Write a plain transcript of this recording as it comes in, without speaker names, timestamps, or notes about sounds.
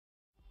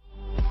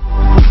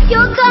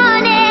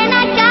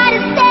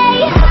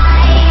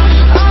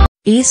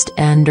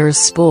EastEnders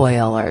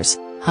spoilers,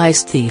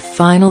 Heist thief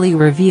finally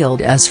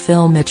revealed as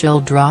Phil Mitchell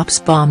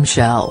drops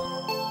bombshell.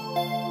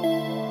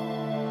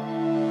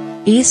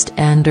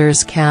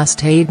 EastEnders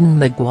cast Aidan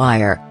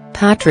Maguire,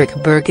 Patrick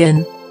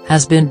Bergin,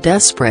 has been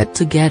desperate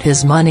to get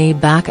his money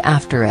back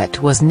after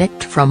it was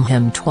nicked from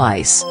him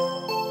twice.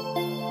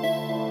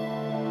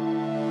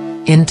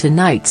 In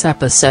tonight's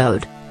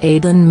episode,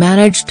 Aidan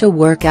managed to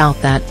work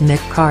out that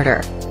Nick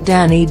Carter,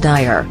 Danny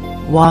Dyer,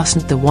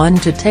 wasn't the one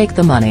to take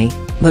the money,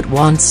 but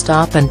won't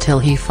stop until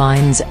he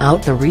finds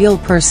out the real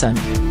person.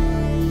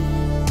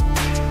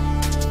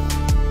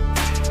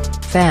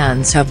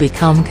 Fans have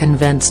become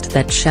convinced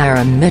that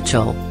Sharon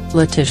Mitchell,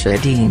 Letitia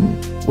Dean,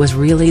 was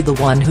really the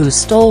one who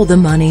stole the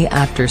money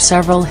after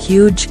several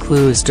huge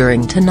clues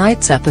during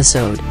tonight's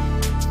episode.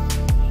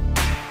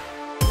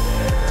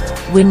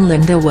 When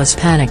Linda was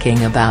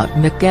panicking about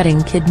Mick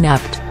getting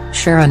kidnapped,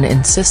 Sharon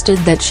insisted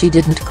that she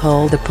didn't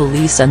call the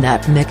police and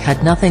that Mick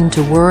had nothing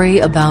to worry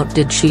about.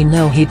 Did she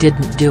know he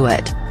didn't do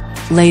it?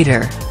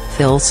 Later,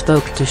 Phil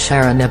spoke to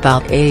Sharon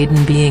about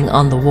Aidan being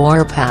on the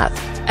warpath,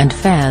 and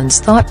fans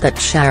thought that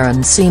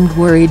Sharon seemed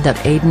worried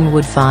that Aidan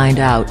would find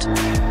out.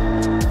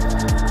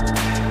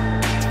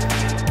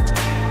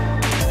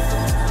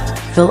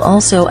 Phil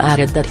also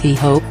added that he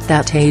hoped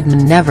that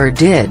Aidan never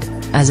did,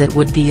 as it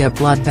would be a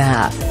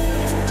bloodbath.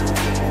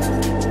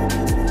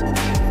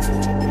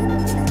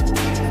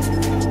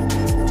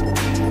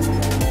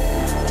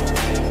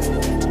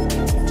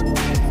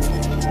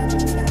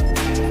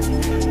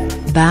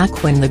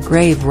 Back when the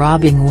grave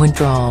robbing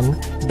went wrong,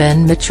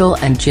 Ben Mitchell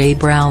and Jay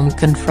Brown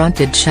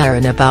confronted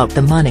Sharon about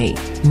the money,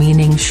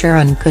 meaning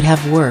Sharon could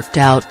have worked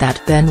out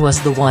that Ben was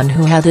the one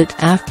who had it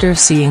after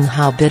seeing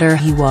how bitter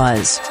he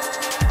was.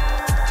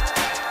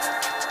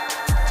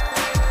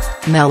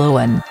 Mello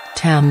and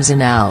Tamsin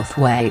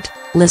Outhwaite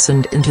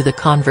listened into the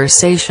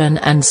conversation,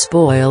 and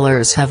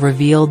spoilers have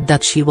revealed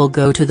that she will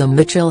go to the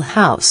Mitchell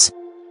house.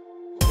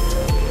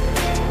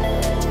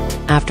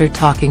 After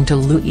talking to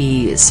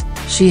Louise,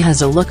 she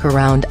has a look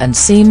around and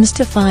seems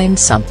to find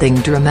something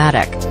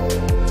dramatic.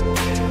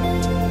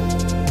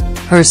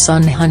 Her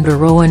son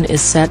Hunter Owen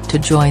is set to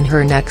join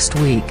her next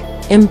week,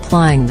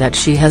 implying that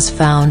she has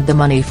found the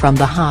money from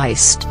the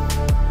heist.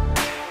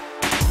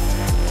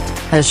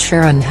 Has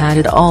Sharon had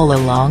it all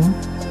along?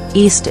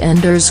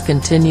 EastEnders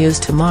continues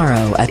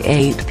tomorrow at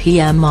 8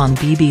 p.m. on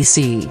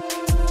BBC.